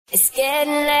It's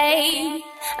getting late,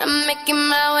 I'm making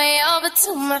my way over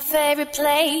to my favorite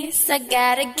place. I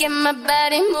gotta get my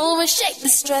body moving, shake the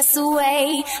stress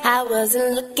away. I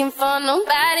wasn't looking for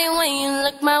nobody when you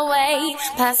look my way.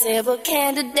 Possible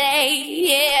candidate,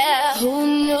 yeah. Who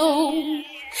knew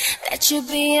that you'd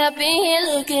be up in here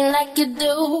looking like you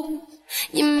do?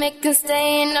 You make them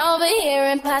staying over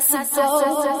here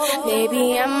impossible.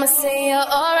 Maybe I'ma say your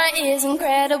aura is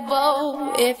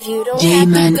incredible. If you don't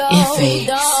Jeiman have to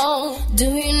go, don't. Do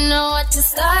you know what you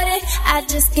started? I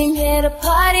just came here to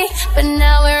party, but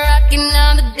now we're rocking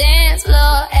on the dance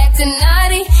floor, acting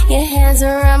naughty. Your hands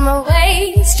around my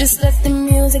waist, just let the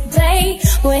music play.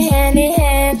 We're hand in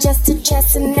hand, chest to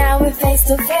chest, and now we're face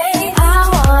to face. I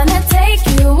wanna take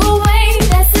you away,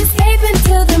 let's escape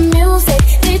into the music.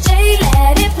 DJ,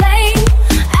 let it play.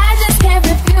 I just can't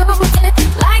refuse it.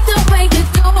 Like the way you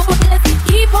do this.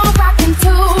 Keep on rocking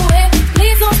to it.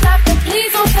 Please don't stop the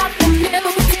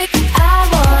music. I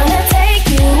wanna take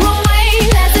you away.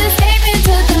 Let's escape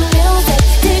into the music.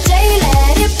 DJ,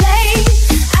 let it play.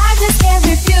 I just can't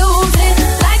refuse it.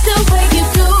 Like the way you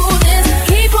do this.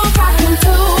 Keep on rocking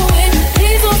to it.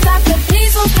 Please don't stop the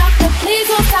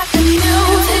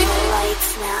music.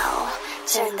 Lights now.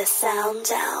 Turn the sound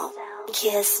down.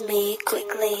 Kiss me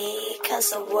quickly, 'cause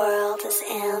the world is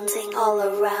ending all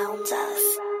around us.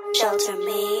 Shelter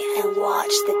me and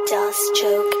watch the dust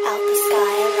choke out the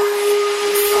skyline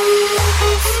and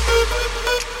sunrise.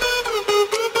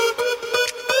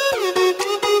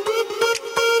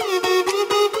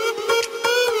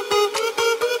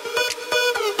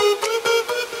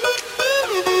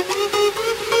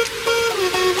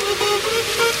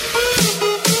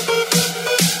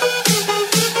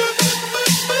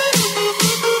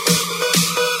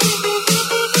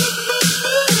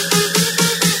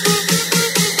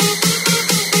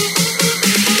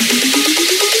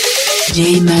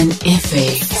 Jeiman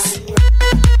FX.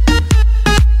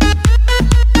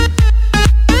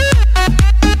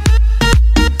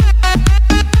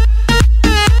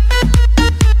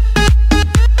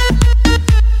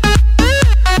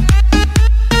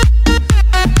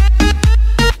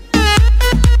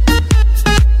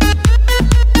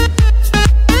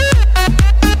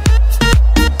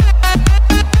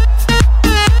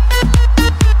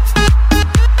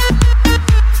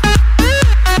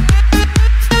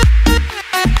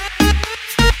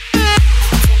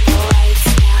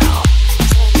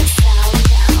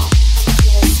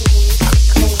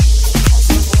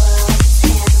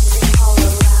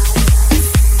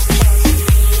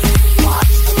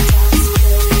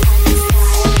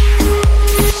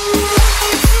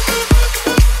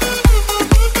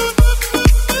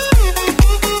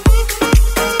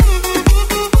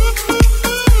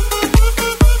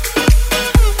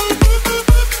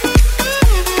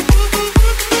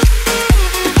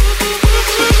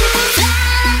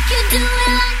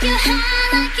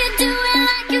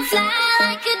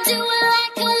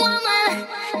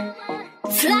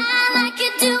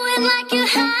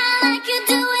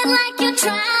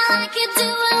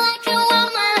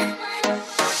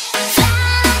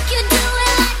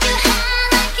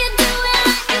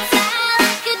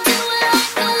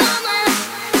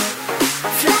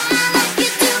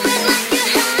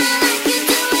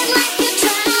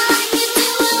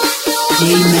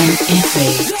 Jeiman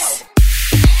FX.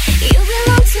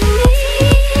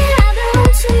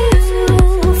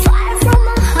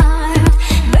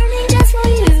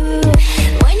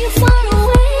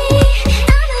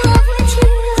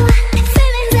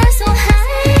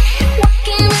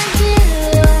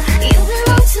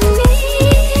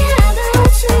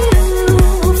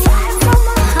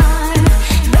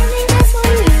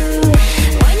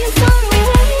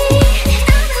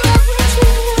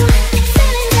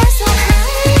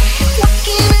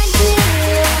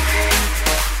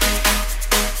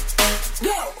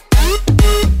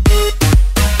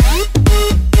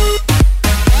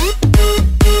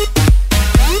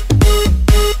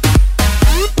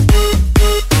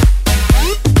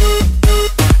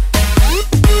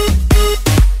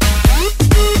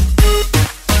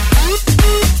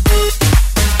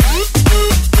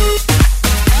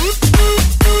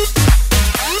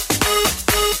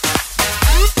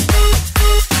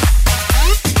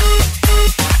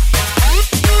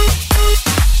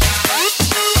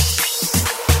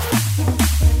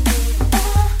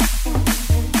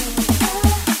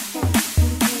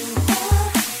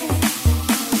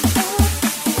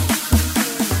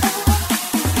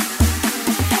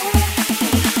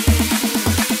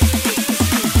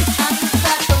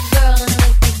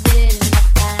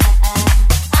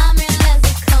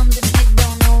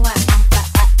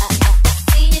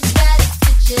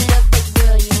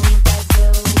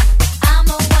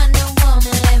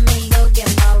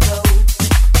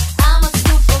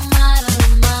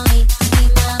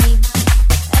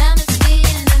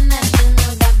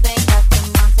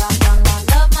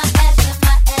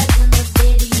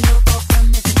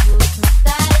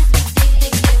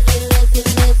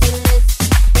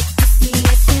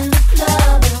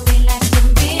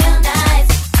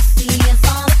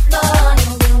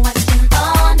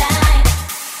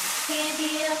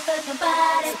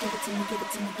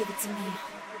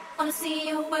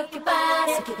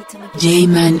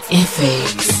 Jeiman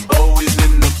FX. Always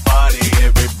in the party,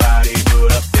 everybody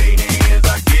put up their hands.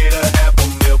 I get a half a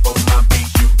meal for my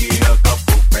beach, you get a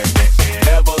couple grand.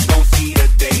 Never gon' see the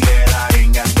day that I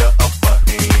ain't got the upper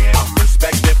hand. I'm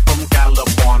respected from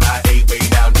California, hey, way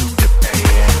down to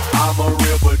Japan. I'm a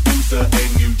real producer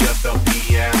and you just a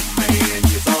piano man.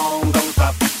 Your song don't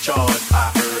top the charts,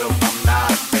 I heard them, I'm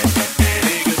not a fan.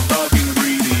 Niggas talking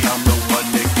greedy, I'm the one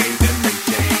that gave them a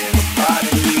chance.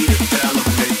 Nobody need to tell them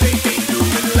that they can't do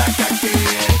it like I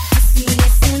can. See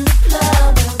us in the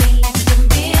club and we acting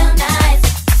real nice.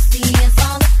 See us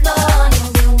on the floor and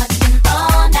we're watching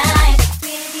all night.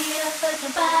 Really up for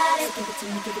your body, so give it to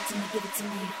me, give it to me, give it to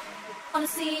me. Wanna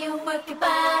see you work your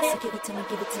body, so give it to me,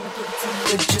 give it to me, give it to me.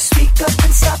 Would you speak up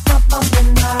and stop my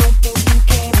bumping? I don't think you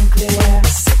came clear.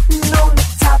 Sitting on the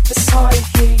top, it's hard to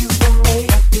hear you from way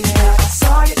up here. I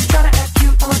saw you trying to act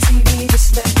cute on TV,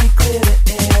 just let me clear the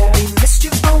air. We missed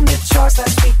you on the charts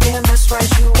last weekend, that's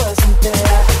right, you wasn't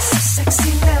there. So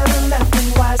sexy now, left and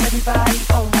wise, everybody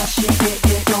on my shit, yeah,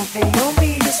 yeah. Don't hate on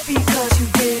me just because you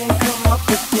didn't come up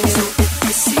with it. So if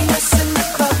you see us in the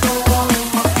club, go on and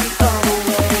walk the other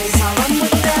way. Our run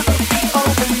will never be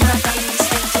over, not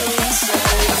least until we say.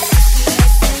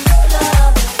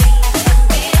 Club and we acting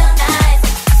real nice.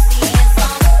 See us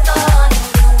on the floor and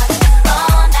we're watching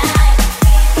all night.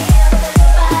 Really up for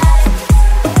your body.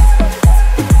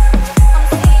 Wanna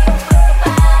see you work your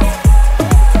body.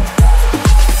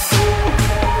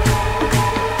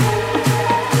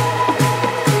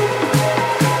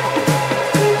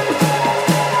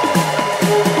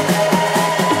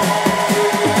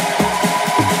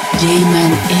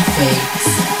 Jeiman FX.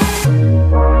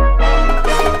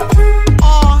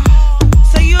 Oh,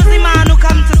 so you the man who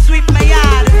come to sweep my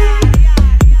yard,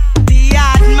 the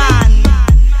yard man.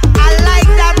 I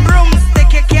like that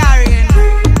broomstick you're carrying.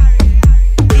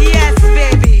 Yes,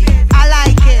 baby, I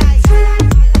like it.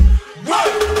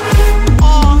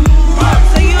 Oh,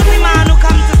 so you the man who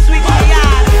come to sweep my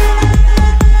yard,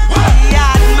 the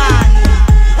yard man.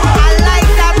 I like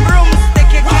that broomstick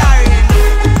you're carrying.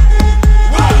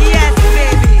 Yes,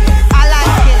 baby, I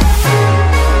like it.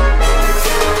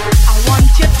 I want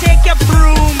you to take your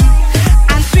broom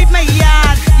and sweep my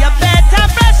yard. You better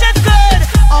brush it good,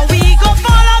 or we go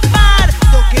fall apart.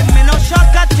 Don't give me no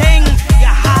shortcut thing.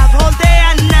 You have all day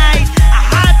and night. I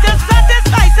had to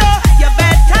satisfy, so you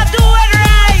better do it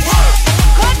right.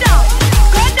 Go down,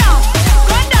 go down,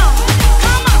 go down.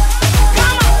 Come up,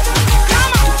 come up,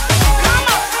 come up, come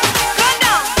up. Go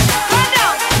down, go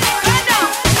down, go down,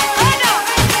 go down.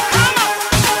 Come up.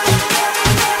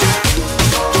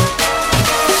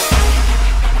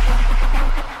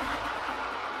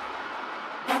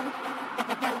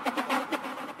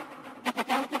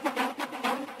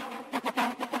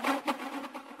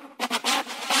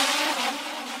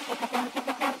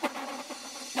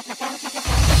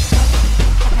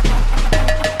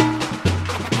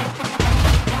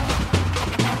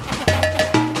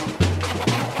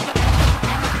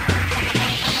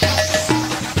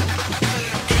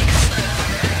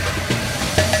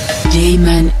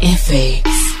 Jeiman FX.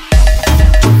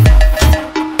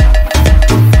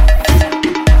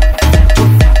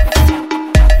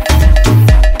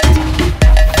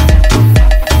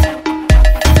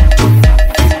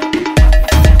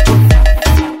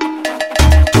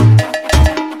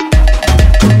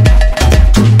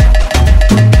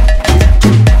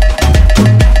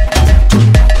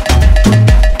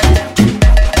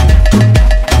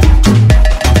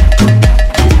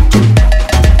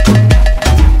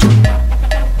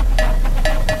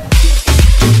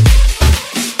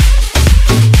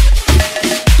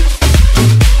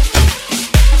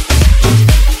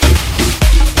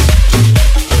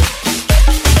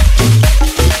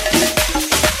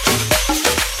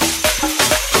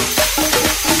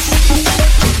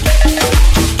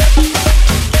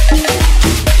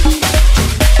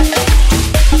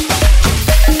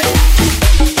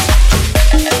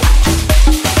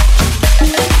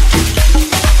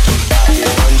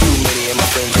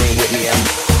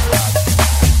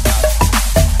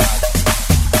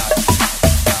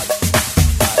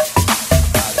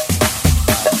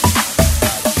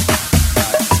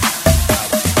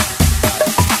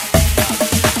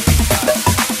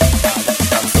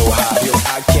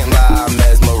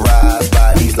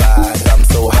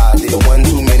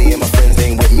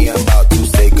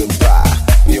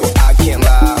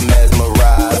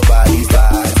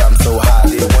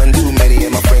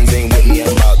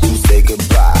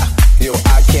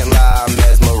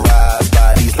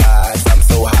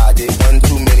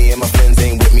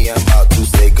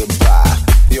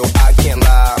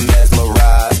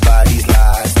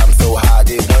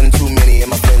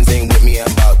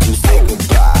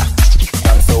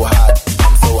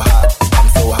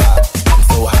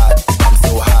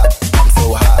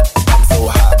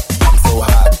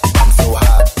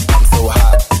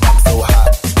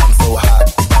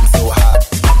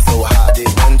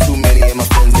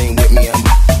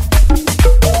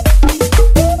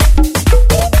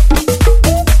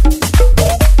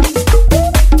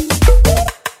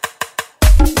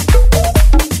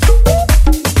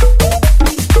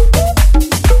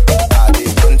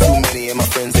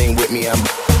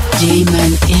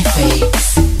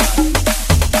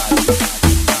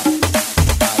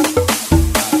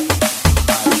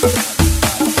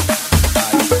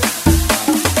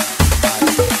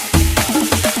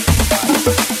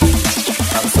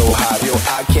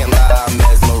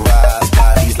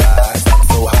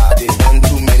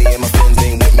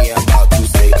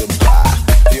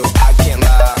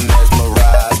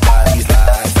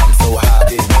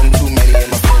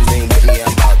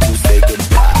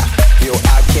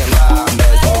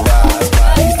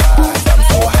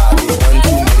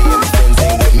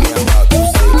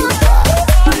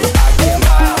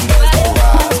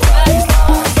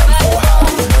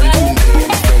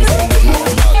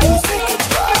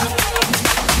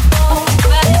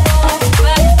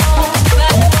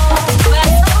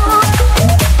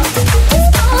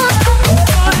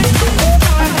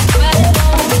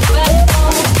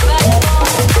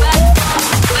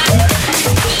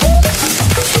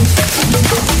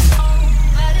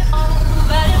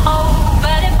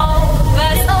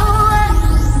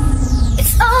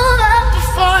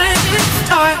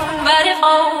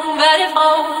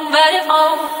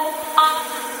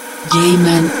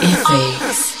 Jeiman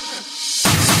FX.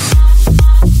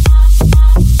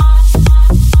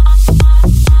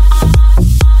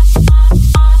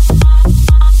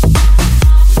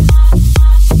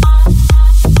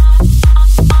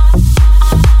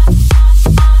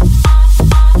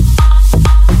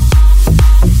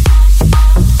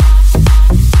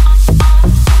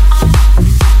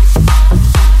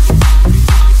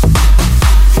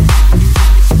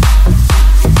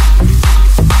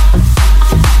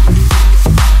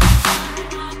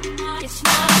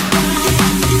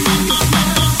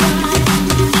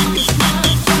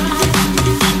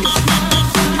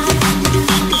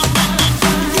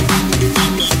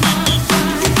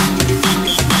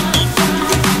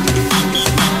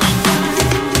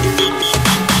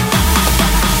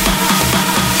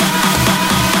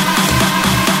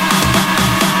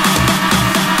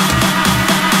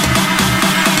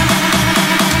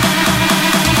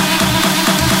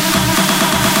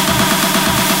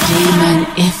 Jeiman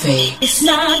FX. It's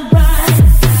not right,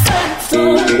 so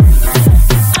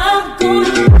I'm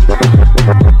gonna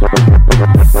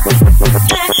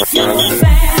pack your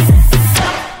bag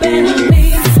up and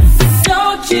leave.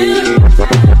 Don't you?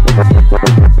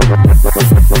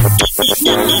 It's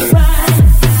not right,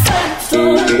 so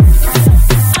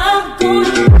I'm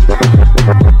gonna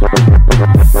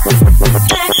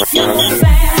pack your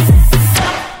bag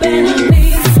up and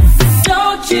leave.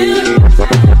 Don't you?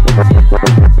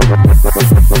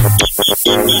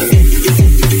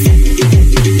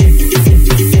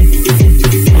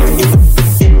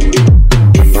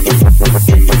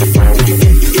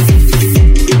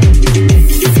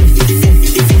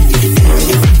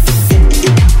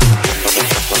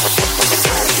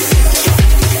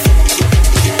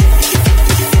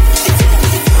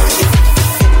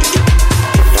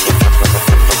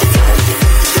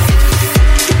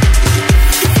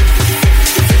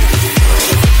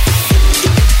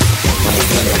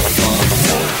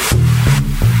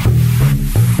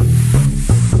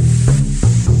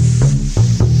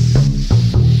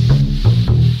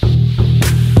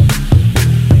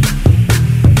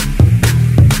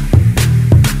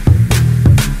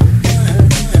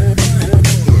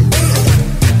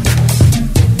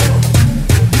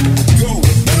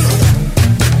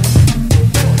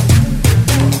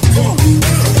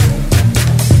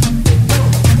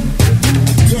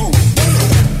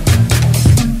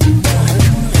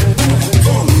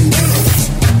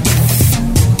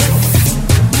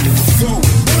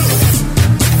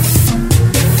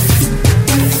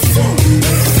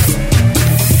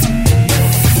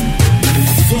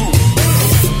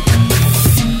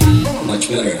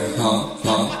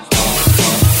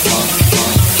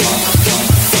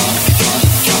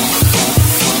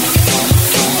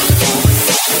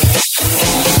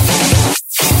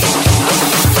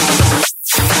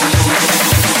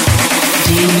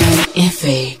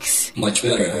 FX. Much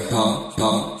better, huh?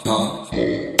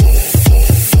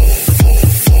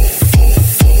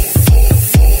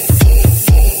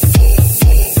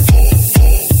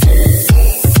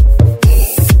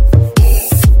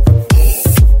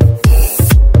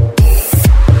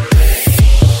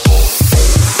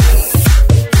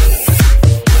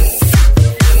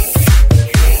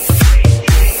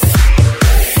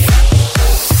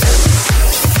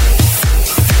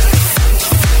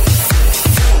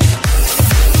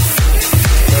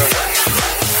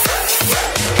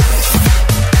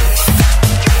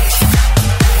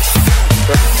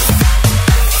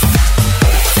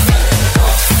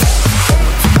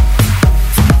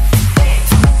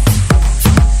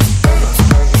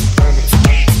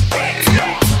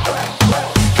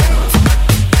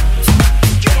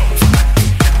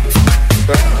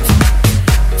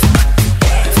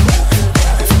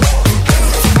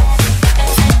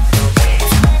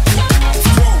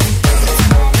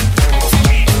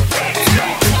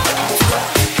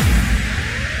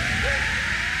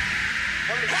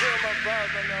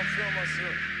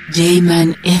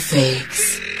 Jeiman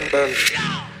FX.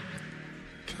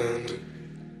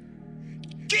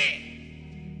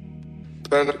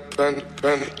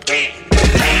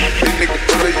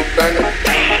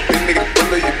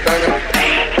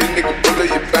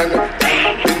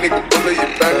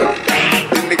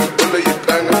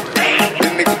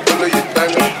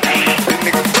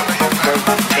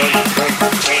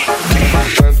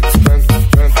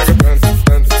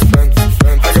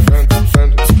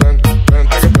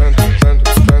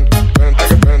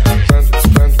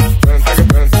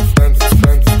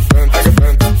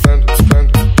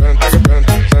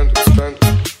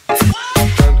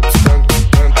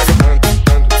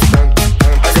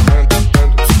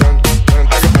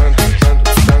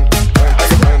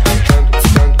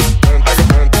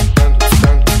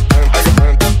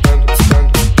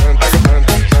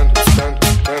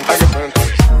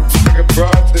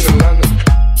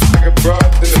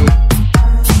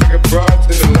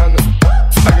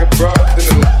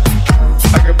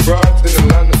 in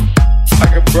Atlanta. I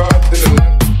got broads in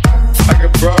Atlanta. I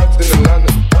got broads in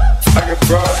Atlanta. I got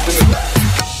broads in Atlanta.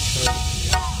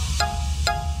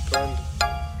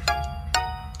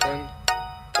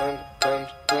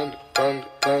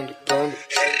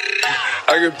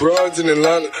 I got broads in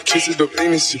Atlanta, kisses dope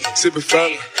industry, sipping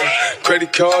fountain.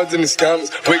 Credit cards and the scammers,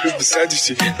 wake up beside you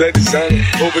shit, like designer,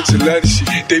 whole bunch of ladder shit.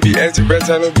 They be acting rats,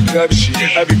 I don't be clapping shit.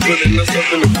 I be pulling us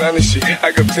up in the finest shit.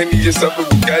 I got plenty of stuff with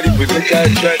Bugatti, but look how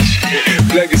I try this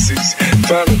shit. Legacies,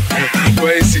 final,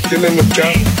 why is he killing them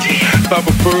counting? Pop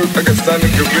a perk, I got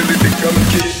Sonic Gorilla, they come and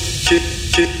get.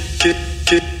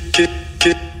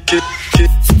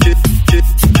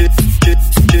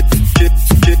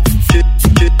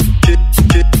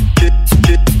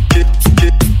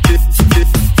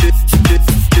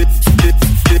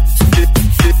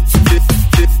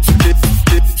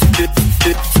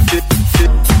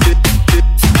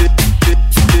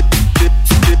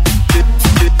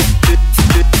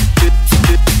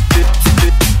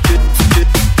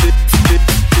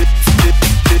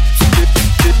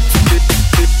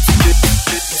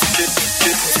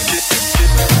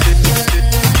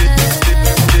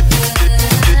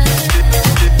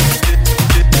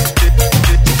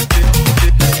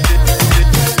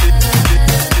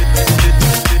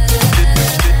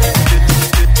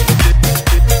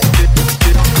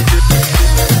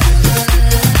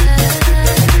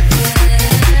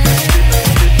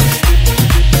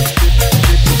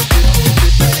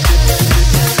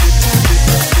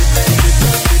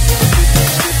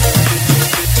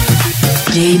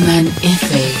 Jeiman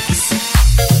FX.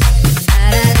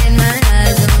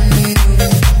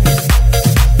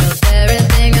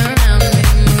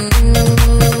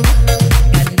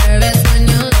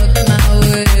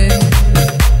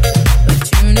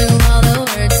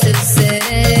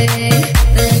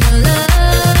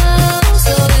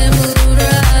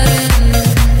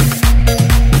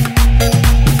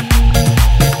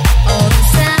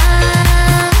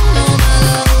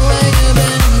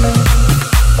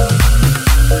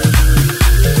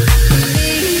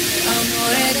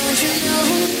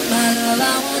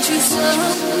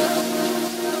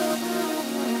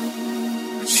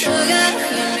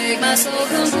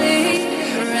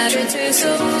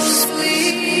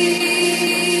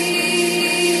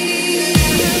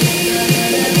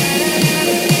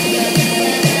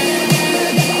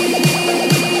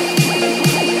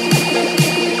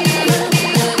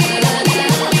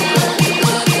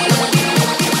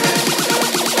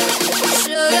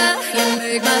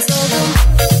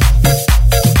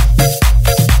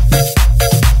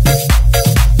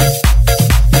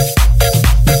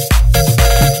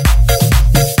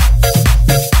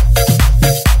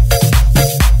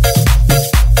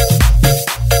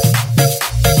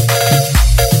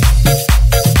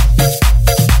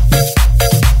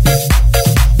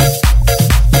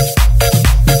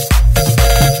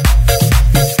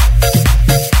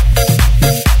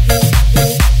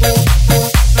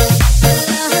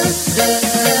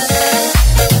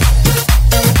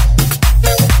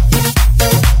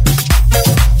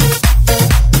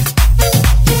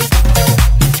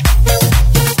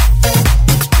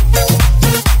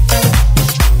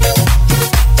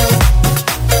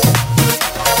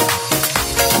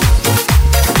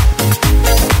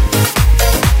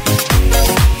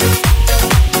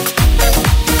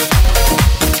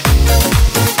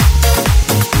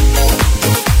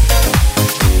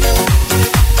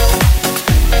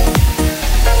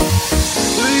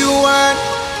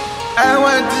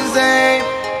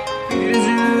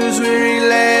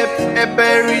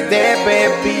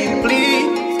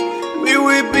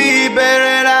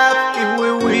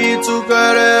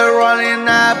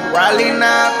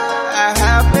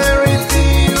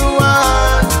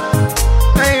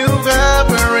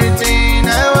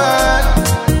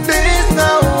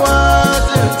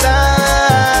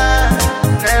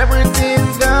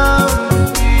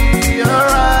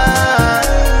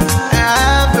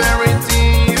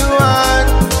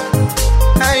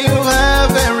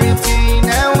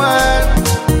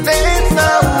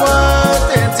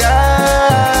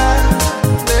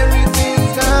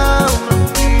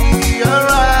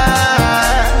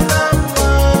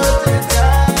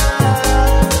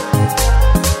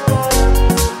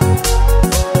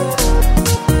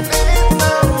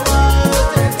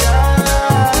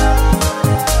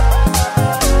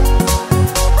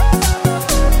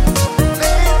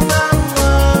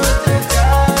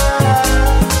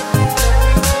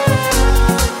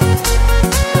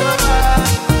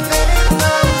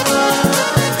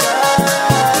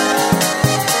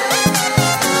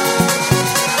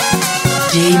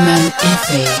 Jeiman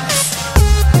FX.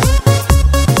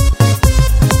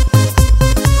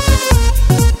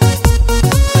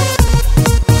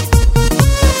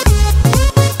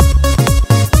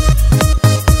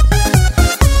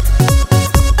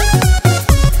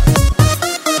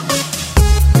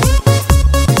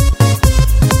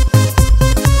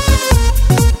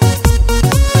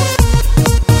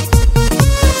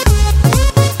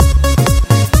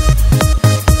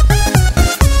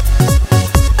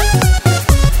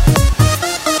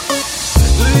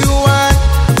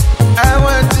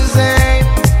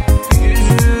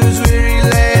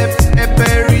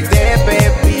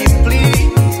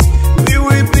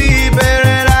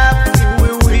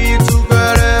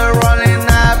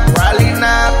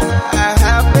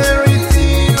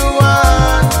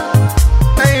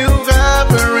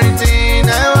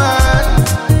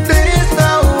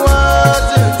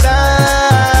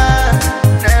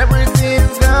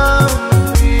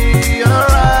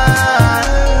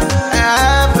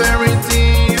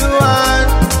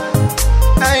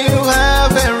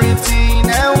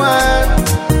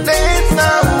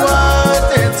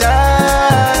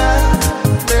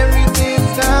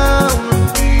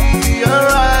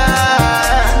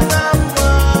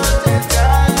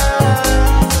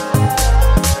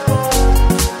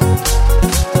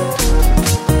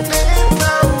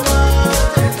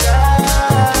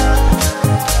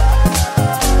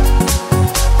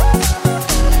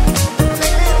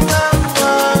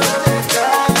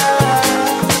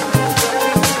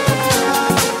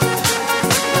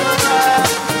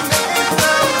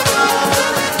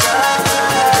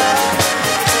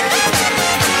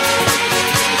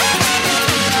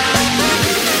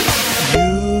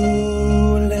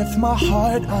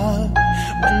 heart up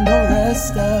when the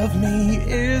rest of me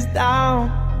is down.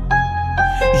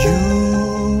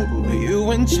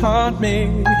 You enchant me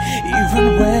even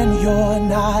when you're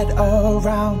not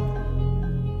around.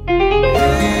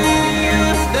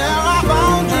 If there are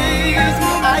boundaries,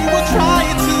 I will try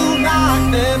to knock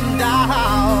them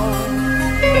down.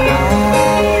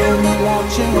 I'm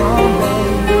watching only,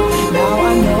 now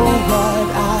I know what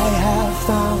I have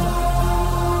found.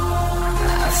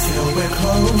 I feel we're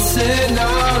close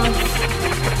enough,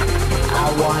 I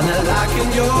wanna lock in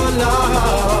your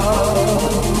love.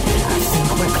 I think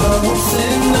we're close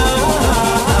enough,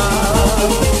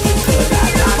 could I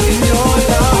lock in your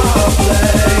love,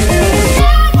 babe?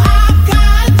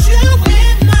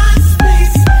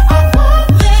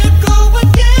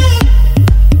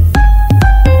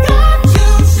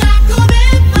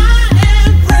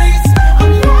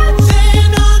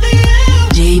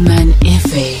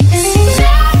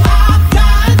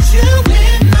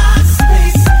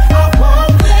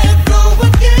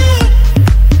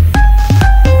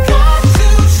 Got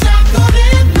you shackled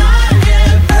in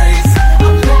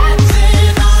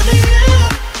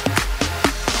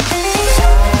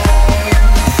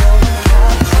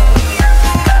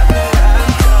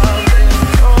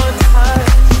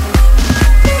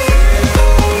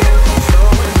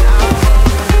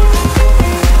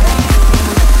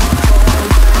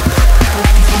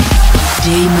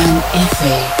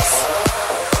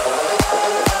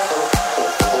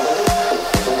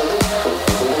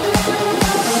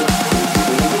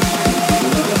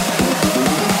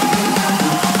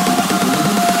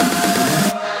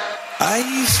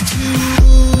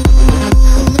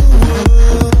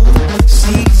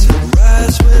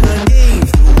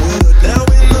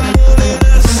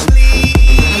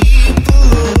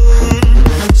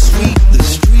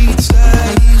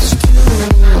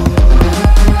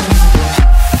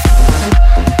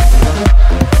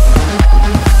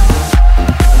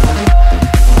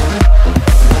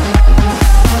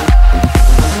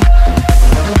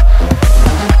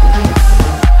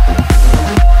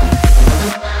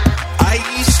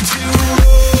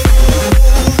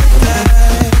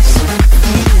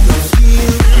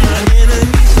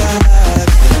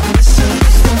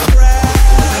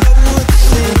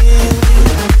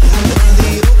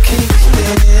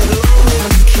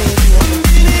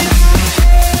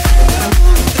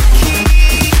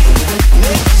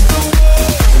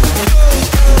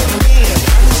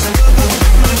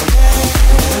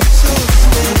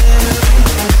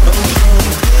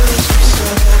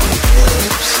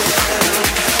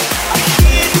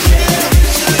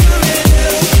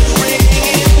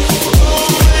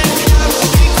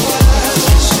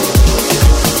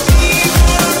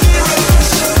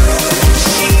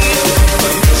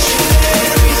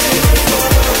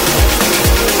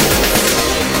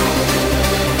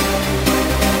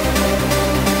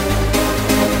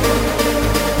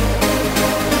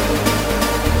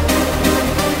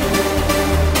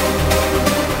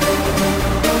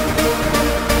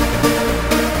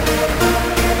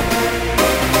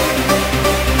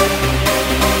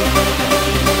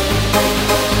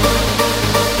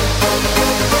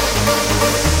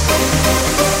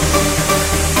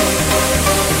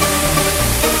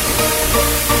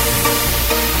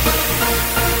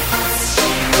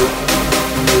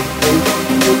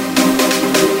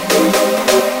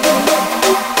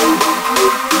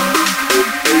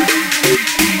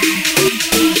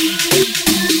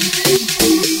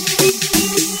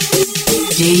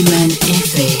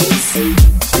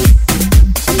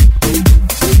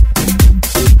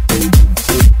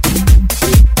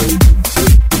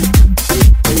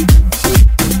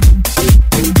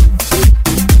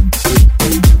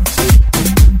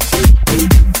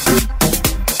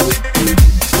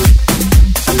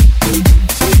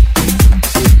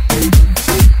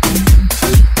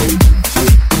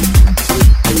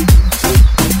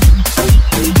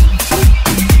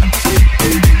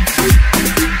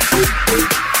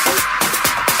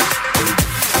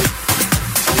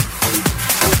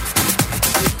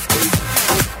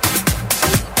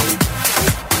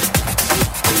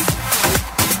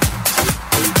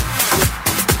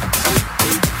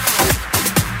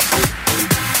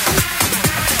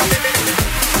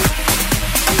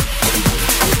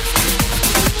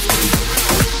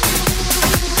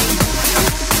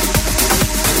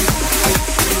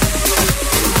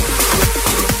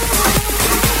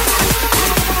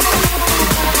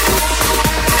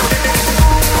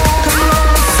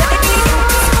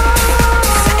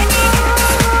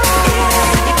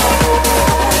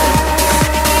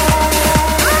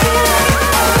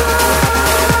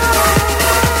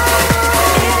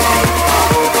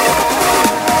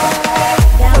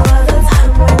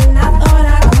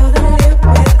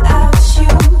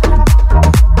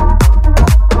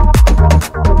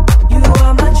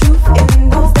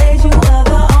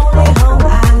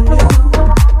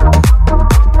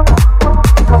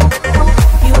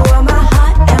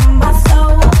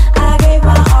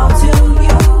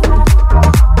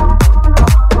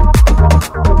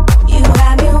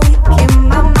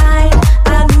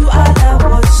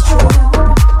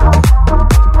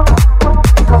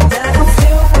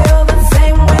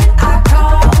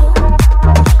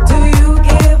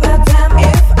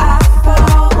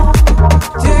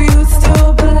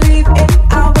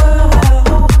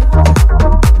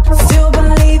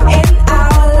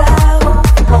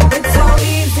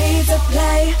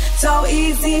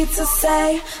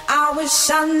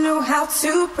how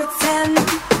to pretend.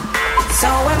 So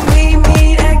when we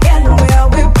meet again, we'll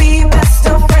be best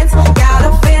of friends. Got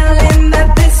a feeling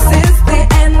that this is the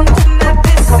end, that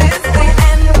this is the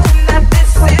end, that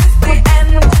this is the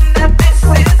end, that this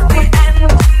is the end,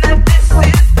 that this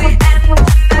is the end, that this is the end,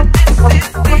 that this is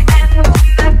the end,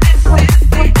 that this is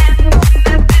the end,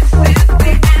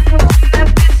 that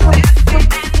this is the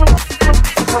end.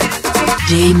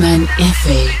 Jeiman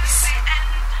FX.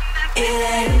 It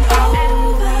ain't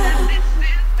over.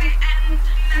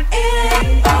 It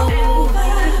ain't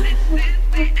over.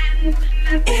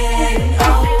 It ain't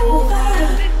over.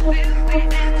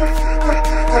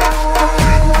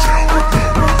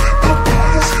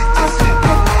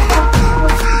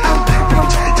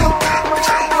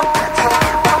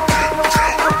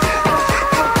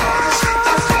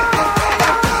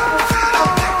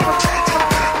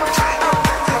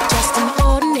 Just an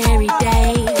ordinary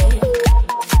day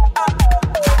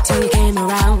till you came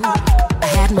around. I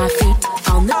had my feet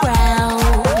on the ground.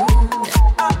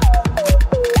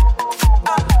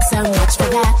 So much for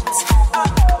that.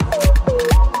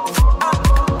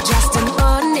 Just an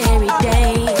ordinary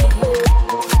day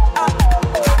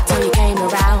till you came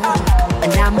around,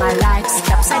 and now my life's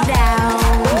upside down.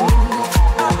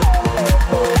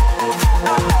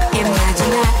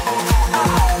 Imagine that.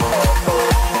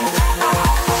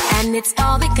 And it's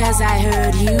all because I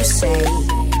heard you say.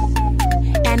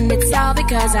 And it's all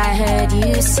because I heard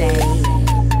you say.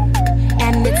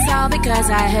 And it's all because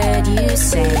I heard you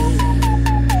say.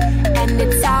 And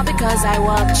it's all because I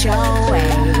walked your way.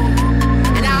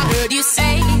 And I heard you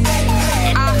say,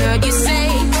 I heard you say,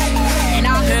 and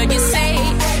I heard you say,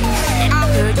 I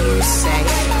heard you say,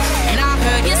 and I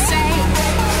heard you say,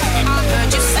 I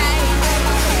heard you say,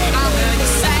 I heard you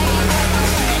say,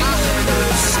 I heard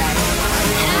you say,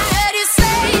 and I heard you say,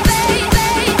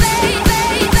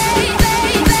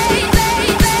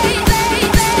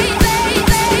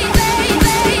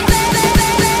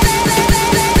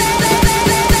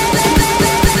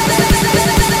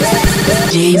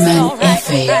 Jeiman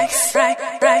FX.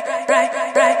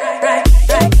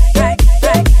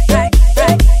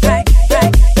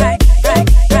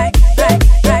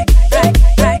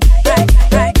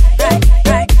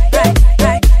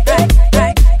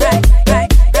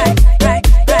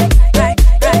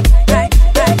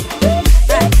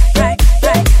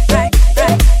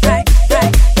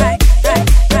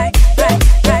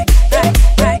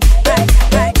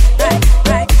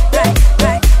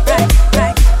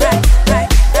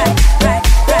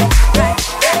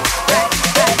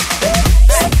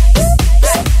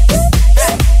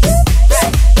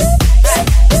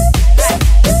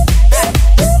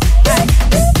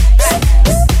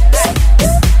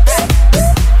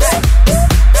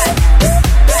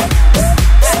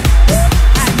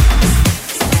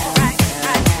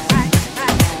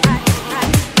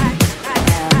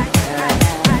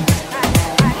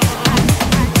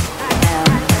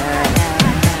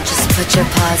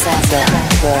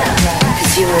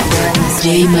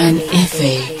 Jeiman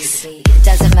FX.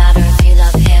 Doesn't matter if you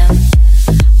love him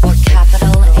or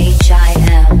capital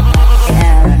H-I-M.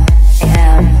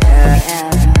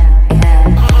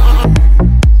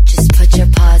 Just put your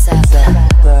paws up,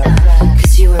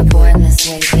 'cause you were born this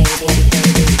way, baby.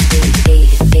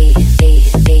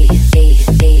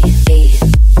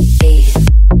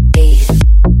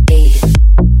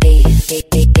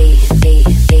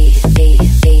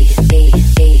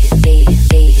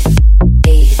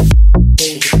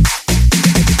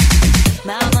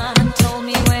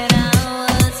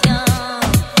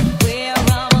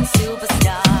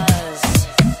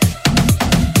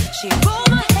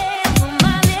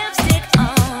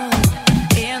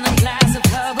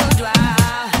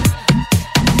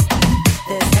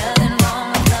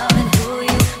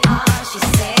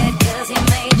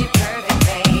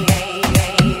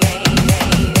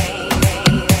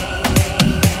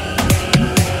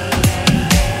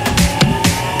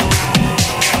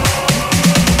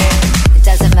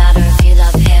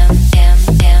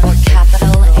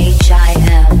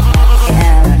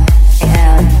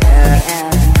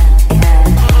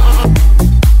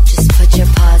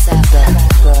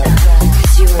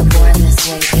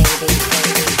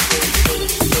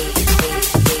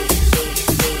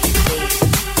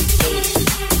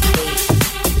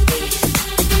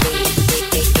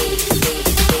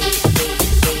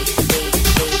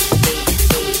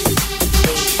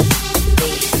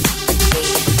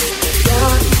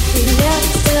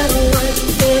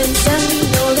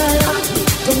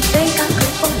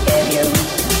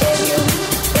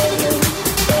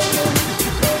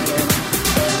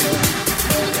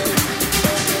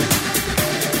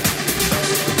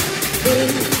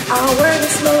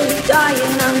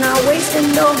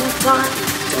 moved on.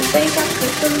 Don't think I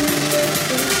could believe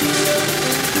it.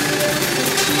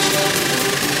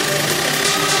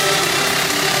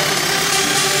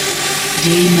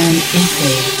 Jeiman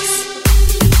FX.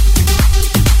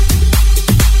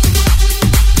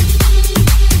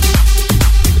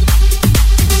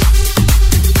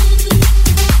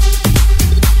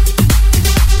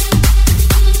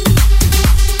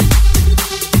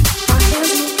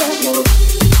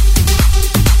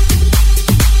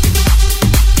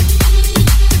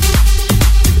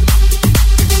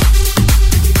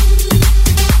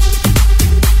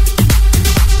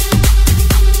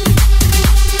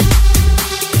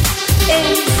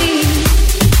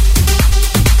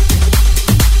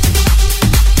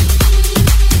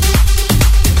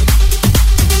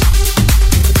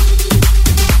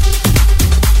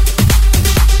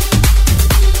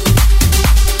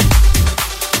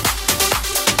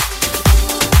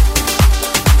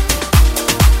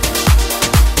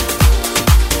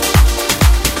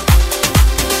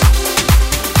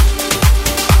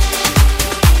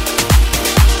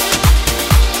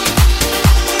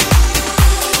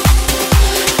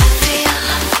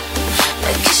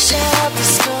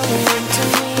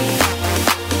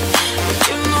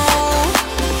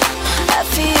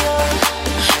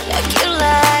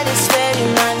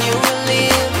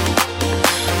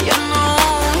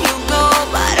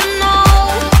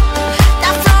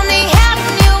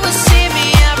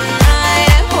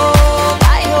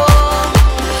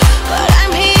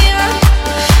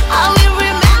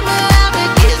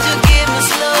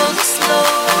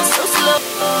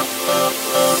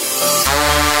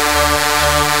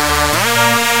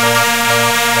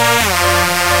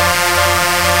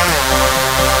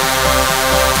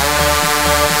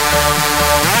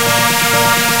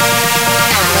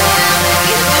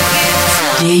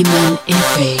 Jeiman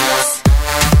FX.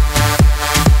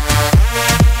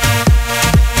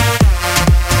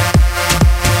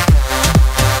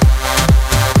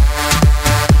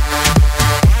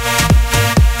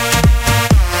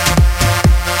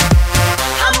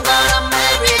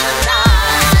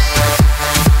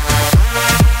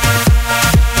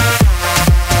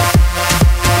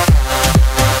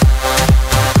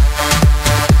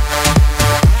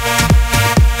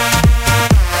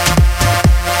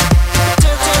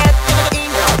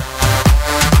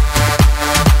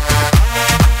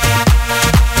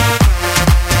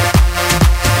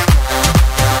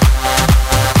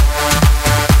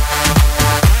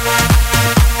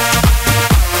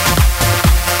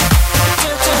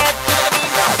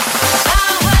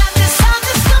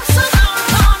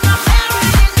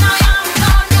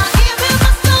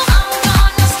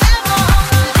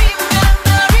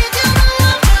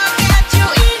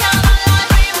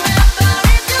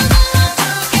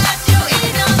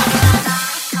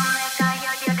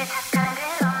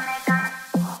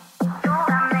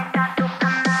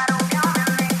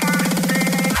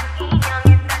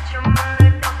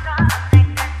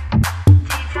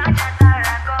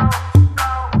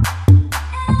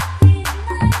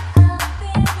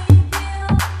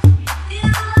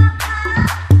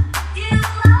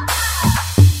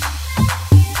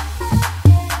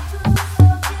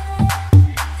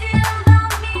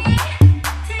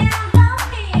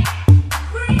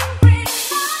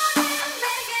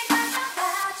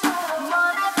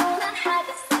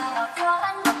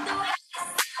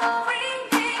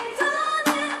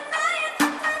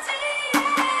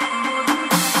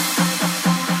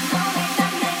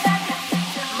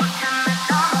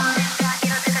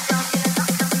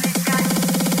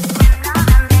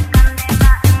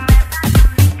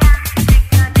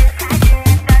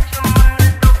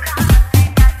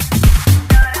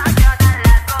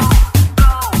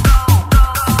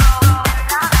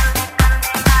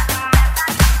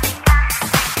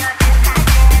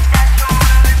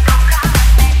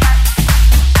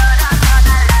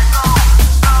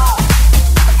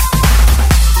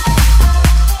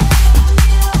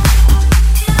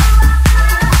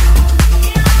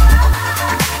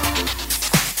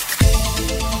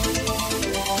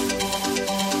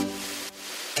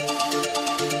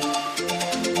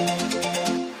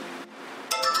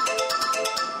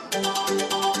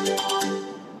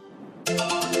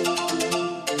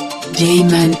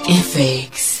 Jeiman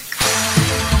FX.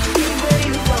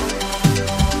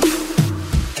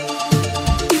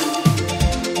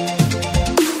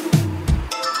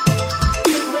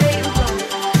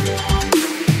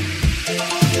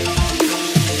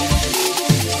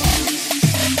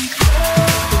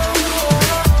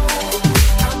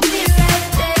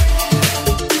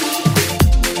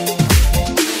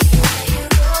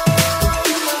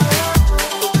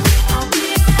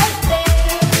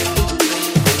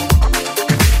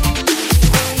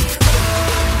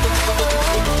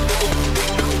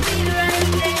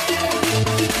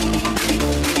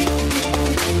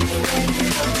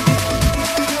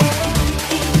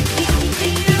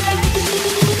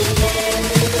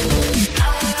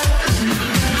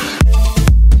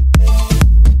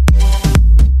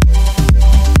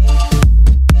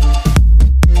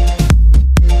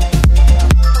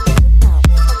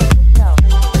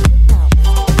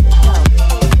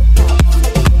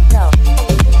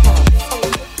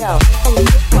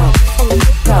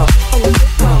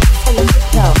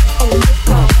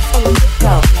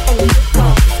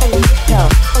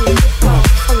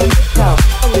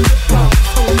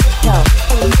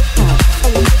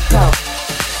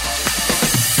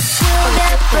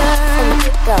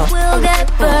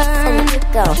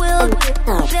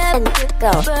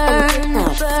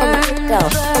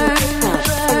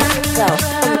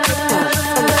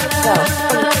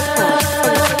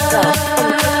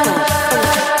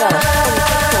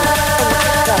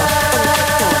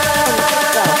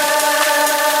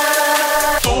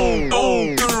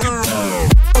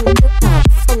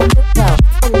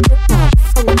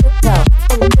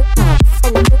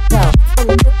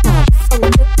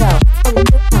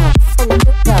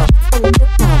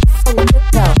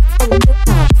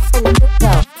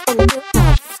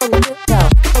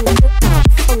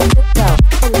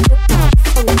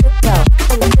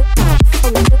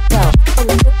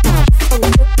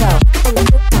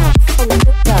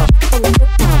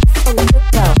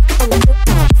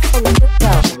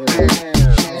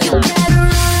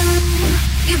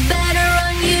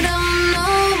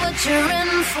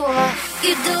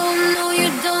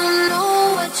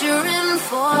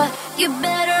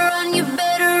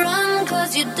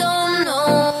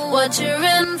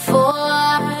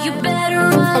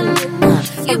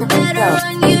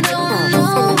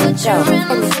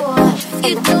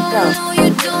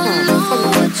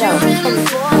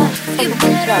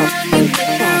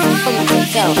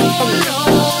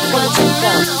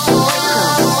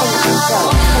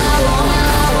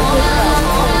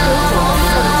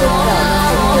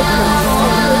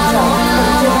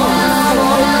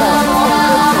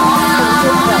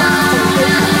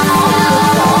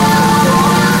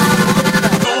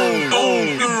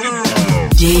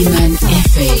 Jeiman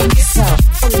FX.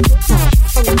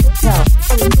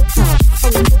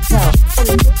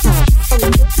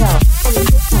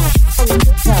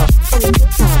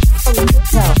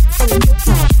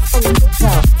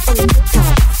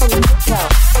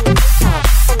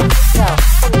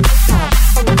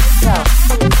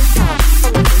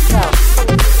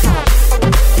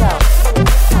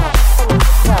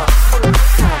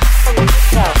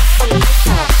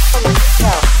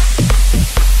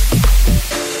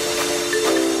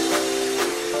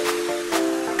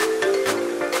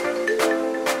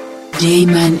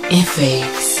 Jeiman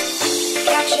FX.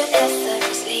 Capture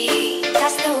effortlessly,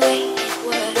 that's the way it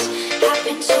was.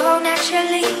 Happened so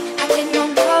naturally, I did not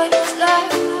know it was love.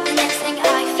 The next thing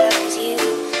I felt was you,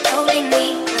 holding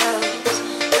me close.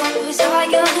 What was I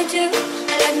gonna do?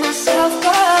 I let myself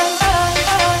go.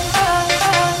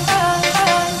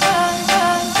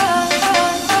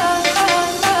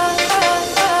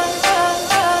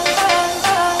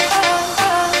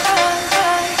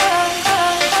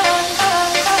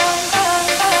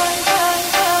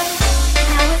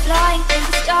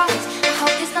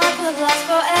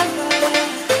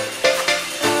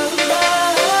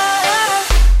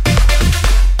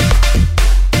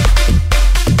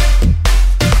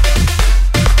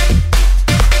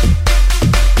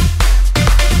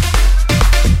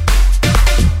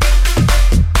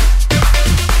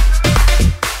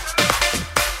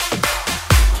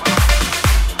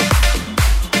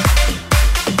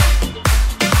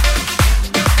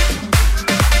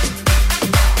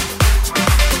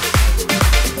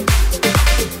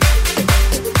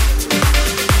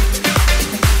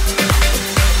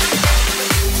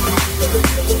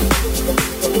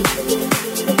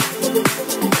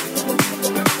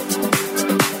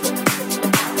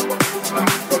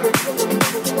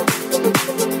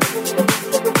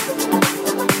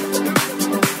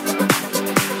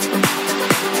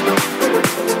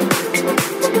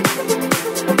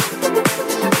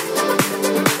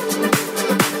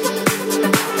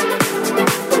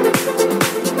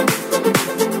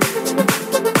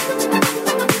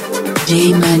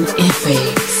 Jeiman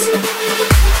FX.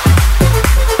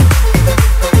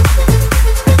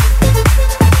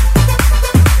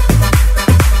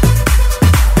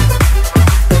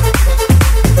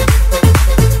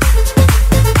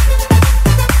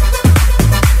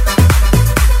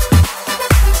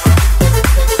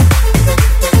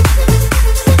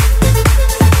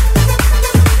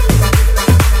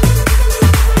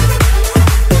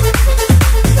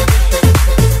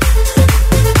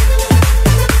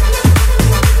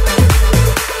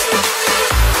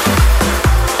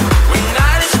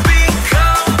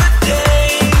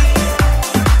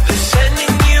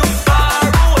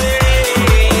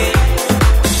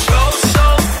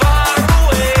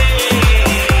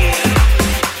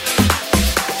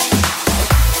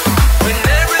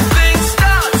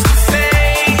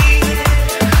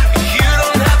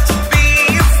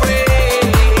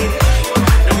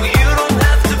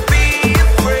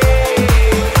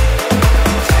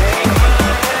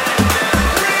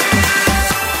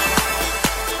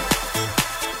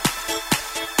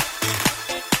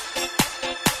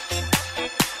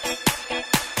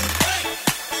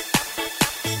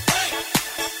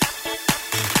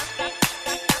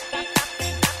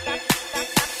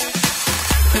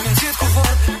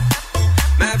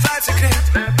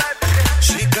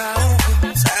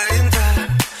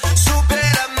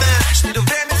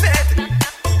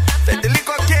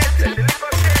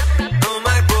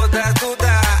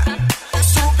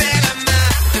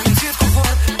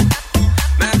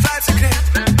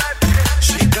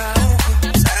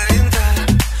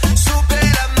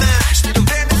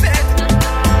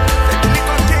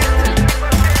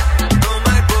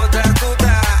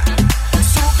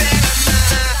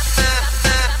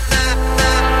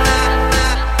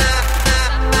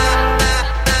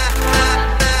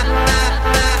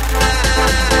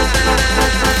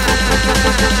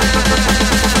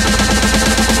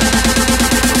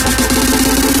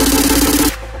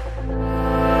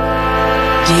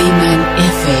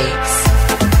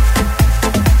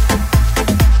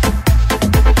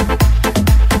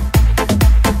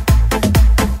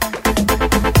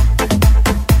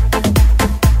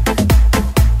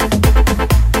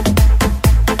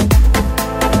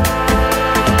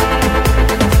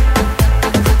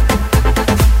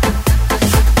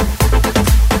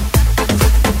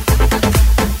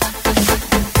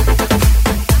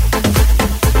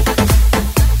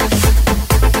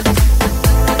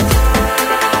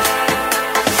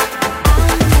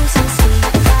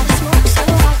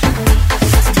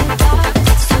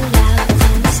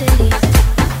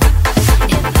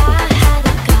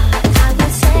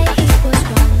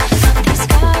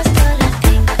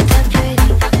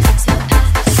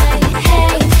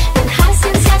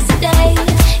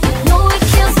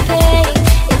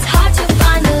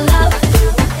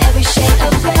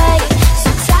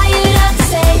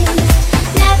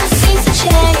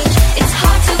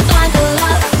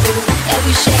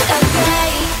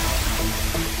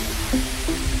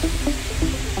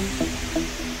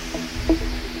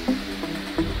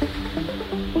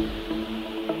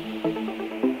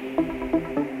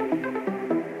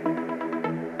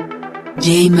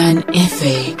 Jeiman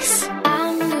FX.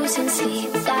 I'm losing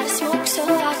sleep, gotta smoke so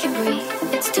I can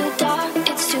breathe. It's too dark,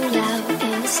 it's too loud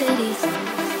in the city.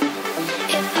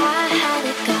 If I had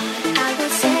a gun, I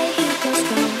would say he goes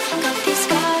wrong. Got these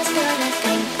scars, but I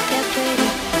think they're pretty.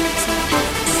 So I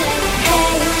say,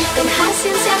 hey, been high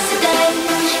since yesterday.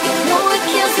 You know it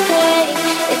kills the pain.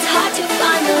 It's hard to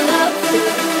find the love through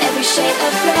every shade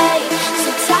of gray. So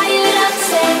tired of the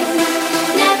same,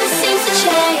 never seems to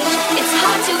change. It's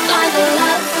hard to find the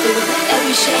love through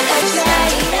every shade of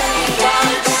gray.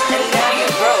 Dollars, and now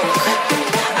you're broke.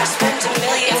 I spent $1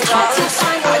 million. It's hard to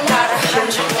find the love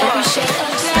through every shade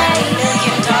of gray. $1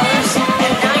 million,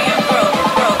 and now you're broke.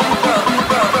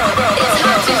 It's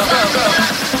hard to find the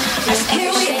love through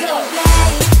every shade of gray.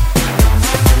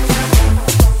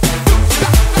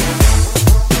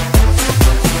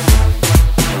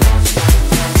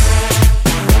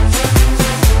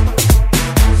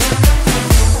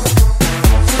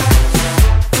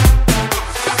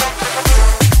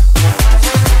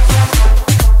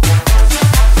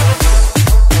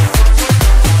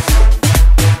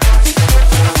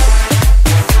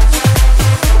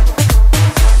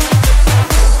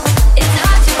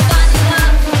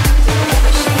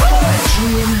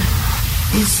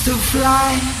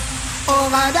 Fly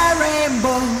over the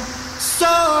rainbow so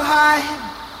high.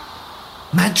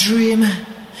 My dream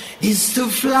is to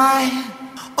fly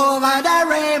over the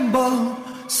rainbow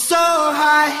so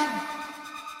high.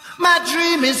 My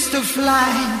dream is to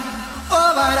fly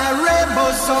over the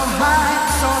rainbow so high,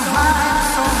 so high,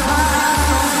 so high,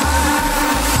 so high.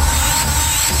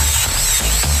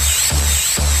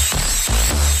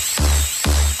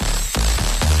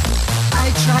 I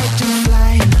try to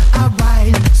fly a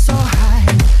while so high,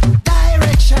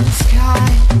 direction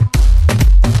sky.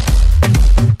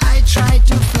 I try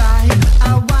to fly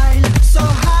a while so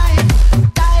high,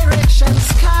 direction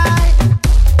sky.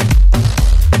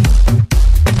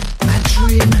 My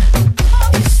dream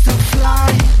is to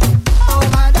fly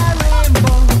over the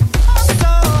rainbow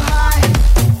so high.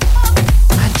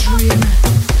 My dream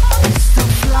is to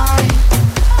fly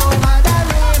over the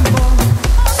rainbow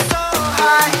so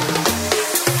high.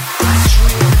 My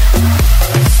dream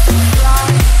is to fly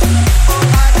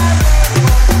over the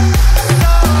rainbow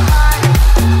so high.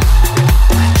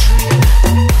 My dream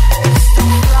is to fly over the rainbow so high. My dream is to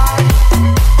fly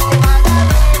over the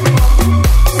rainbow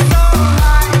so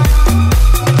high,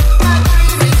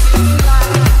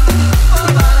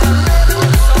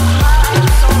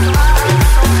 so high, so high,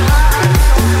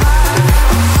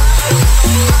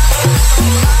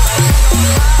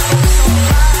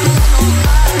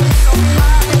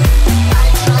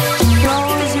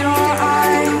 Close your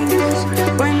eyes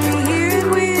when you hear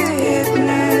we're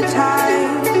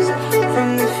hypnotized from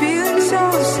the feeling, so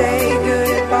say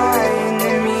goodbye. In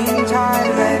the meantime,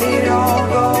 let it all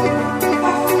go.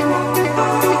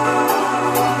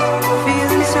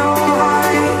 Feeling so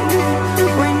high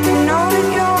when you know that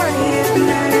you're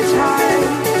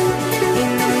hypnotized.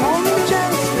 In the moment,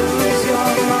 just lose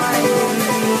your mind. In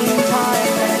the meantime,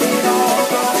 let it all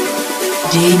go.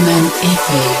 Jeiman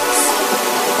FX.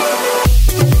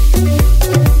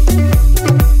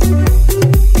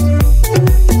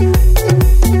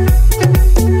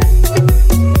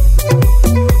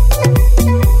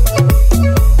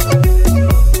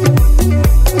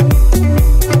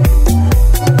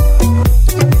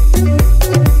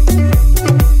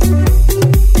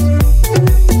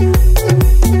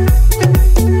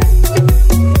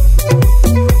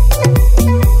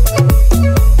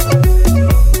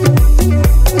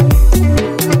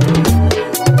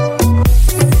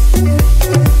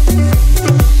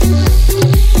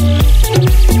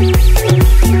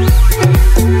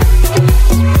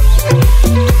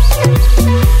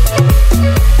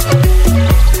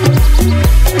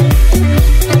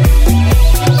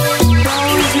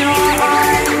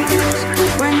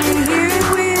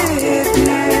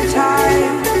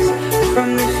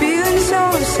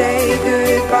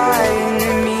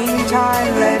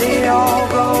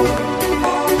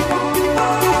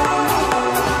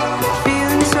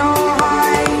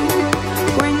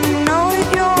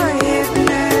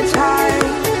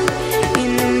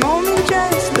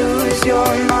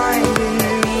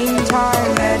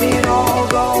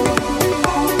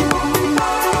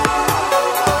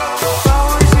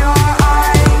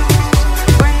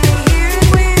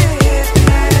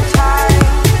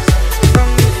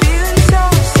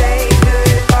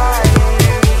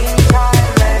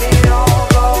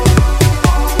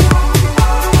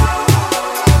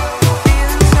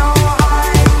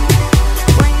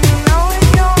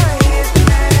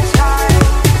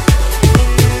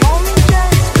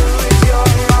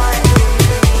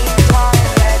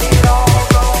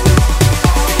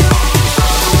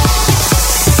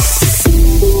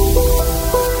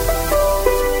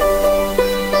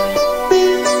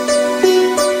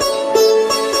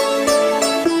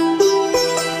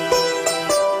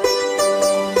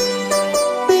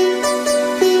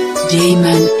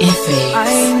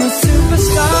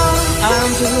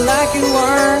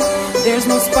 There's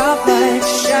no spotlight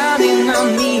shining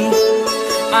on me.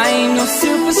 I ain't no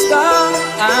superstar,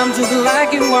 I'm just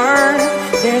like you are.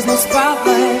 There's no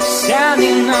spotlight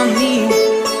shining on me.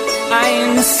 I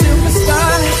ain't a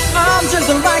superstar, I'm just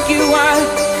like you are.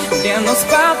 There's no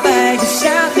spotlight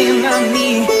shining on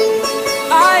me.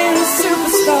 I ain't a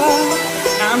superstar,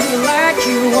 I'm just like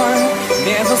you are.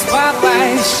 There's no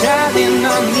spotlight shining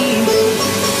on me.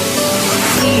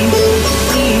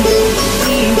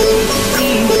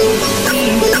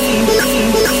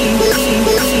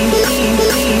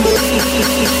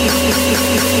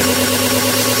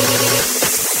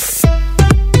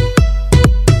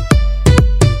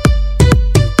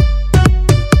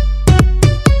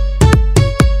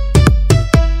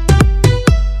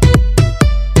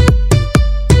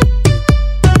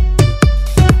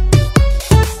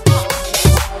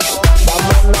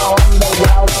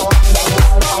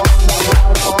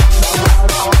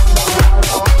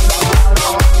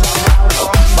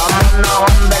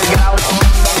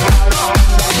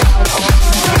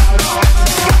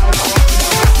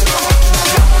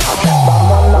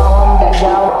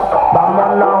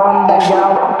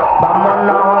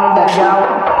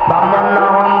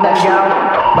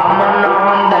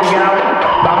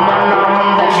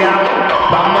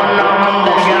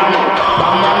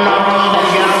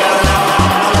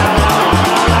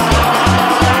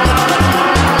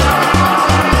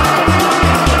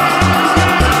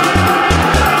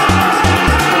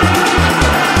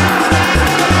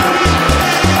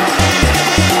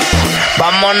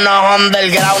 Vámonos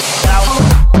underground.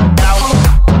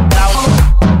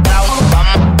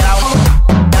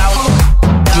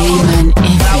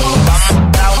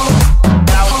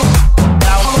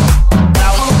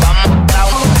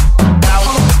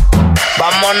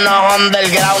 Jeiman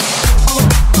FX.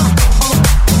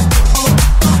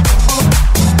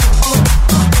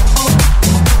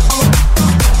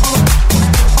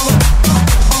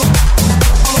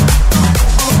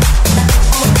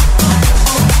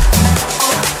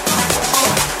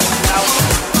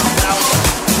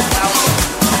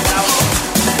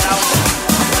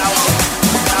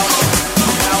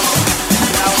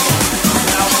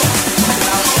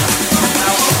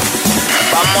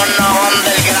 Vámonos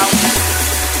underground.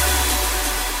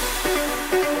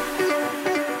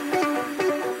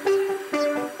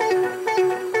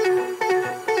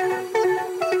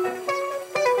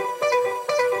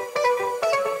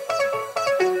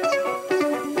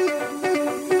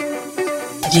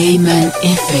 Jeiman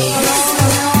FX.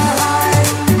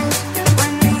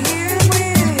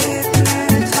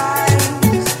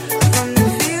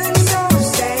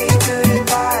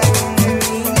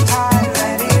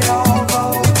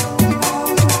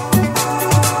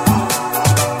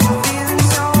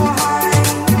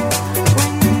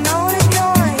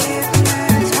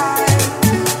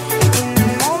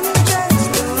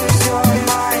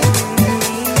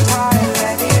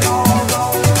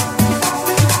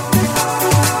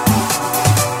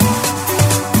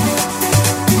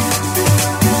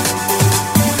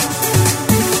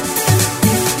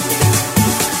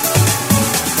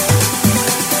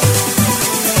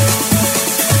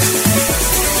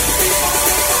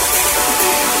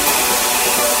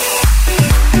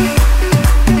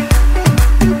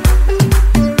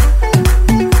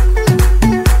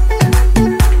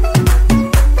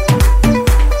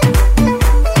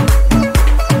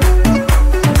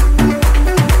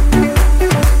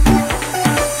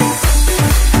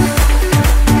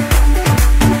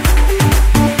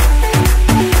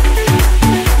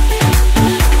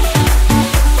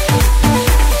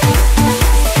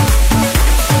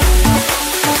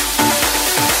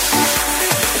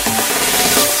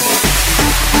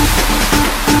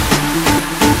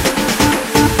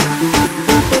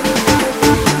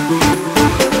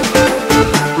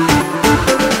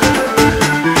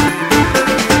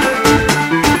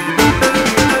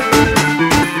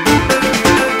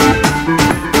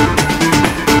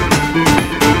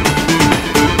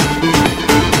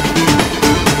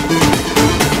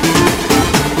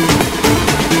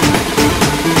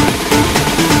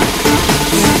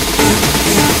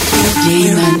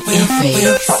 Jeiman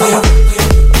FX.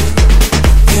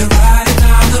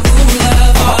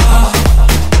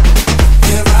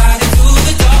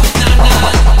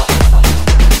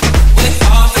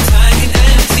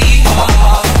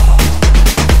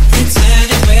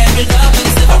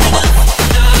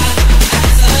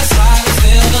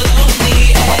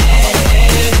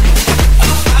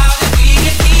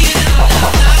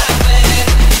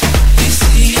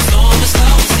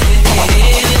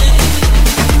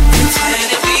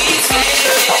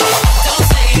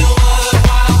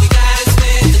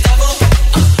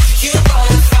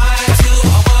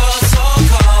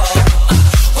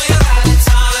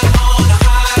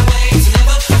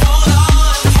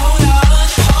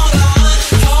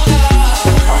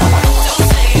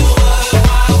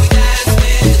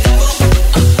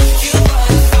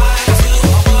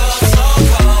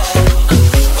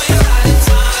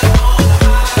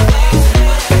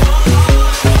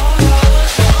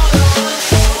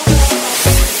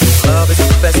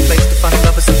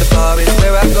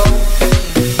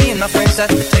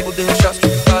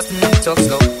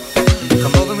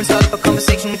 and start up a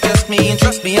conversation with just me. And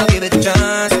trust me, I'll give it a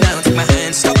chance. Now take my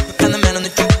hand, stop, and the man on the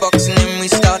jukebox, and then we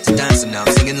start to dance. And now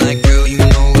I'm singing like, girl, you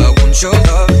know I want your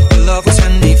love. Your love was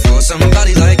handmade for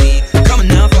somebody like me. Come on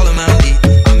now, follow my lead.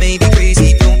 I may be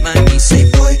crazy, don't mind me. Say,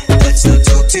 boy, let's not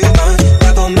talk too much.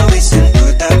 Grab on my waist and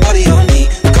put that body on me.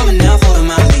 Come on now, follow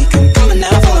my lead. Come on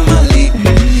now, follow my lead.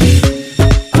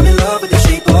 I'm in love with the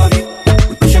shape of you.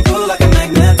 We push and pull like a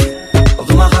magnet.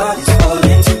 Although my heart is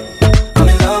falling too. I'm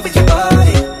in love with your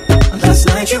body. Last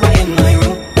night you were in my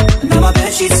room, and now my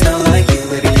bed sheets smell like you.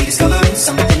 Every day discovering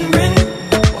something brand new.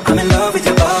 I'm in love with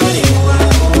your body.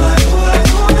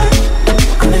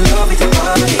 I'm in love with your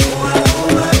body.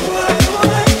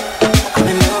 I'm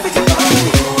in love with your body.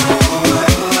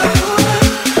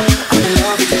 I'm in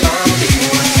love with your body.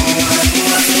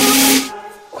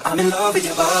 I'm in love with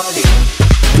your body.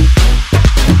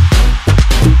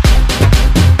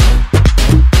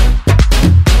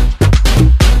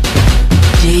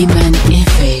 Jeiman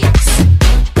FX.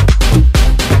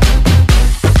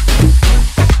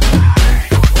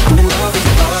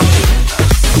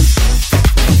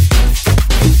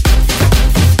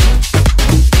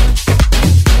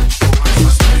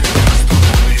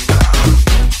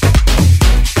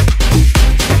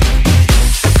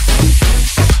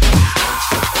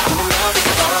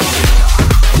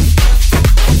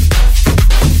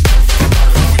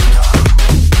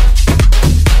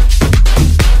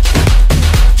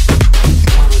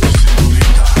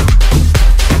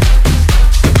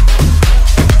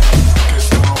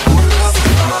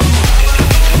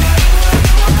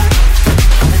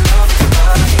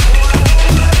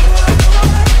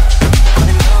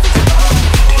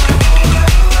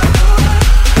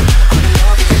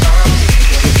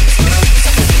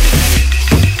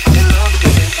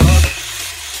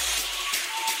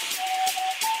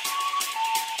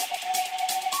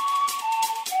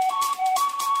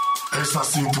 Esa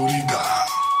cinturita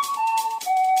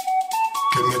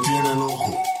que me tiene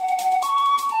loco,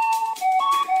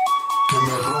 que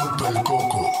me rompe el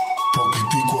coco,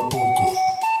 poquitico a poco.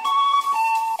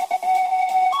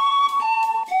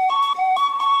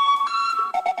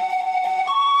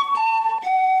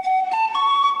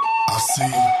 Así,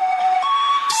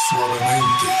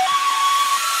 suavemente.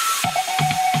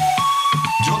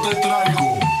 Yo te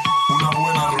traigo una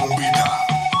buena rumbita.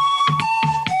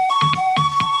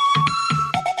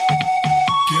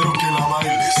 Quiero que la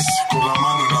bailes con la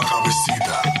mano en la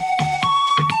cabecita.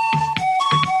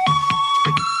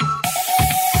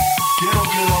 Quiero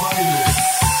que la bailes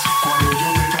cuando yo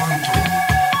te canto.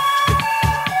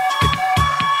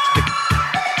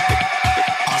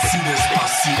 Así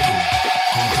despacito,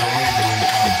 con tremendo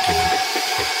encanto.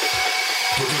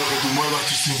 Yo quiero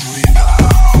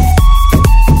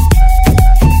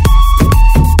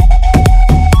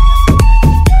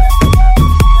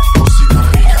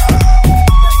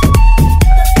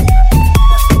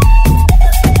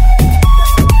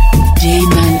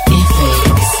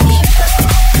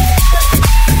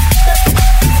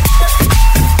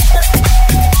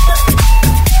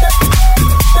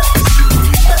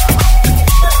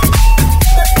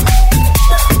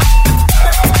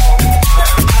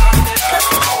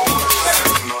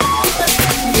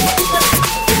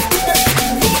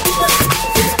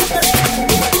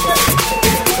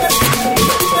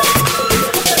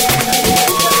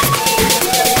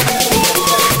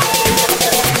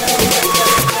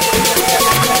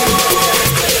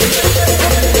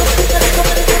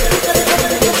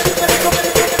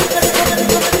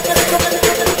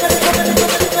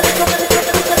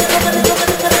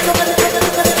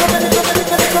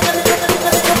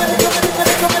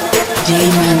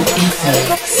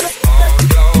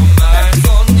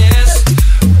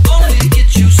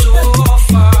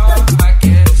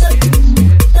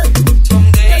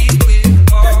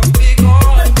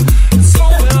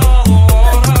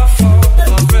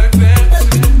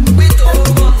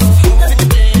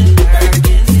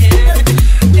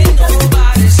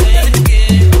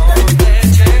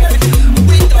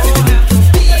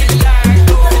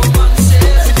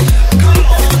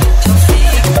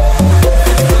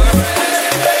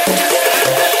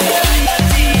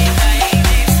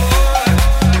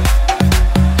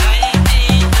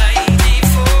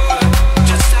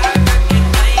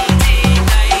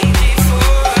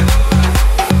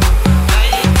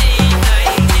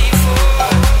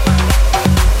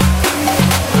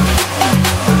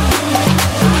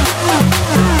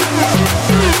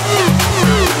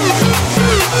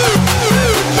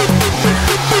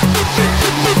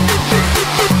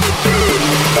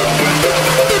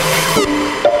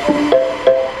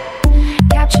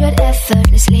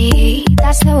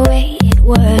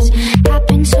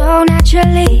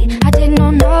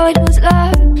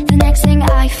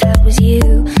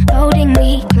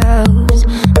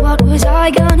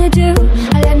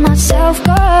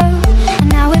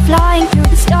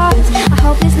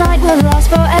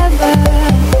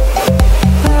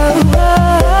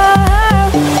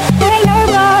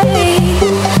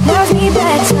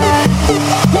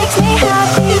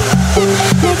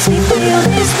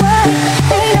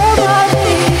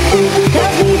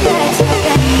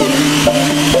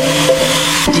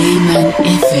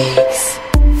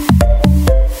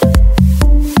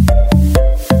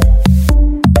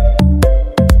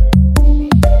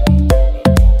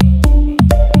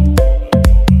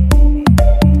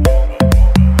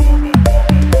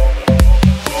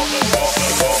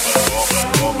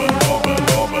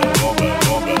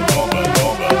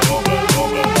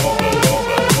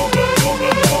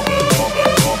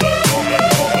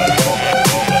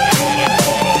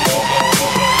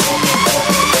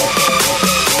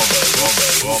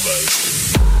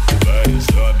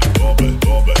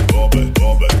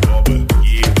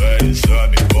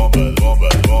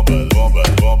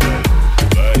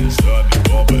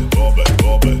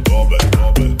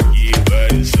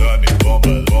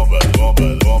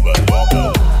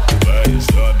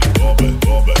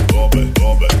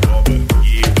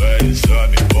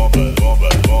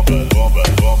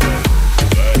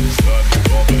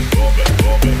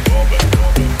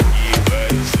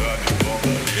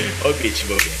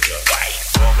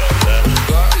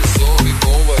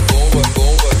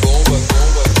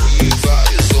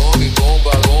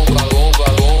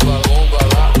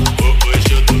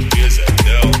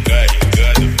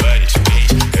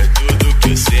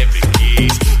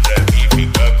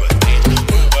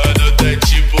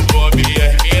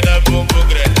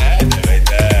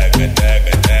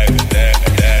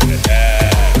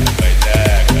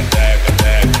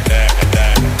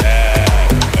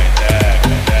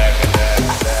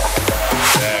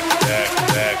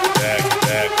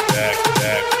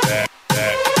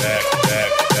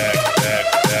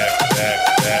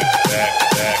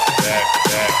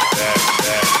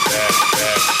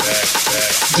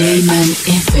Jeiman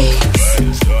FX.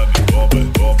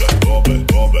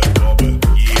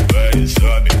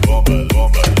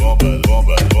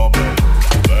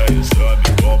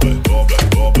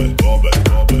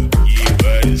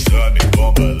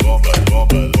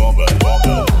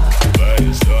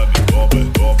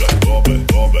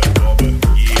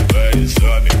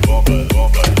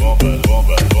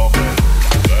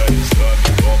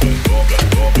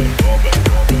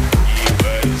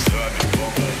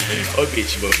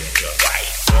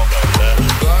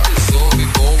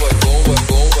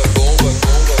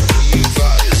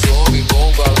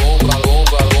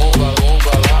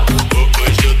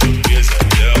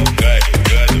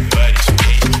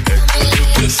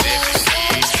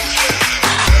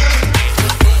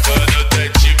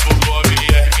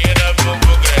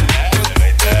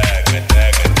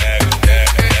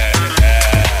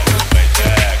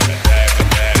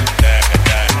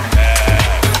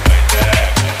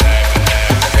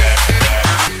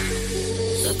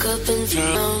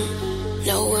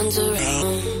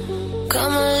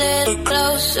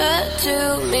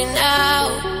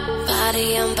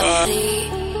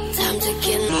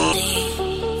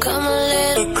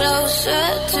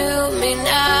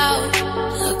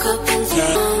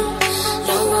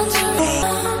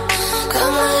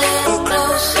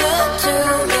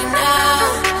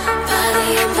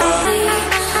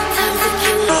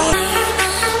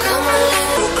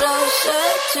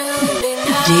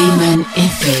 Jeiman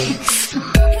FX.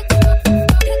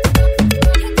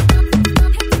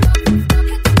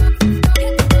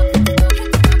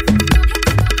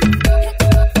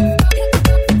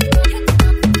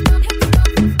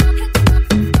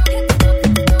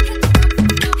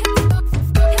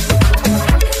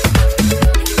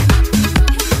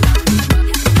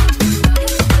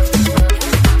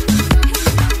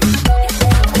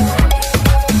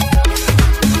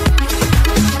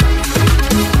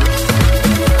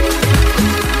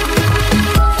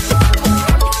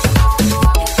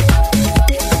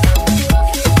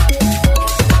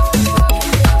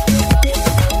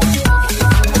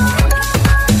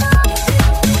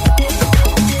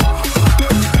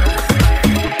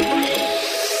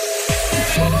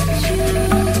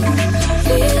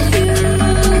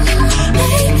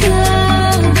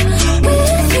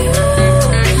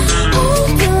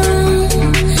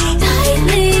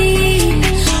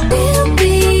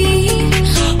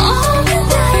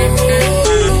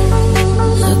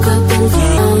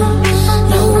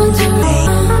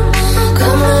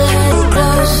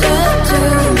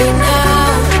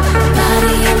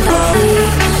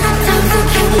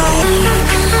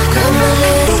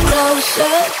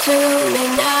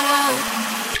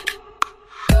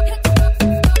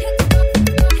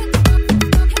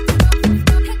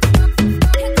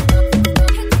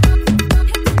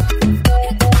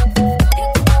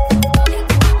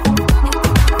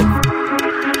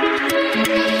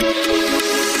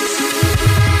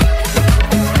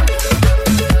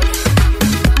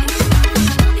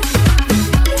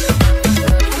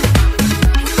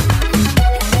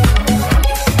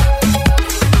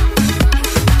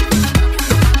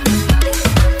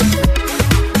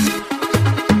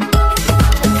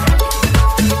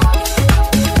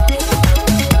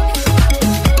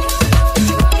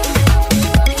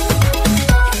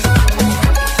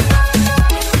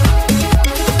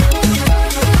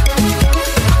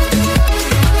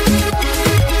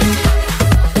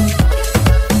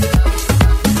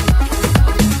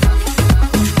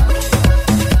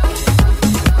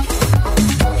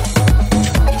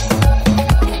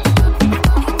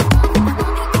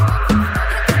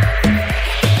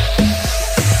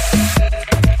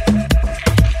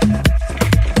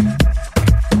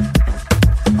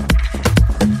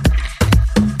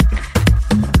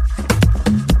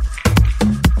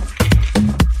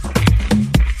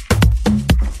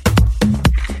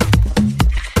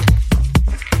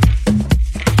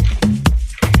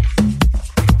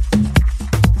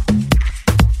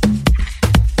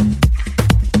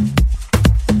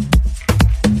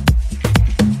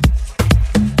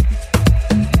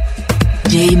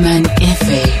 Jeiman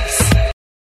FX.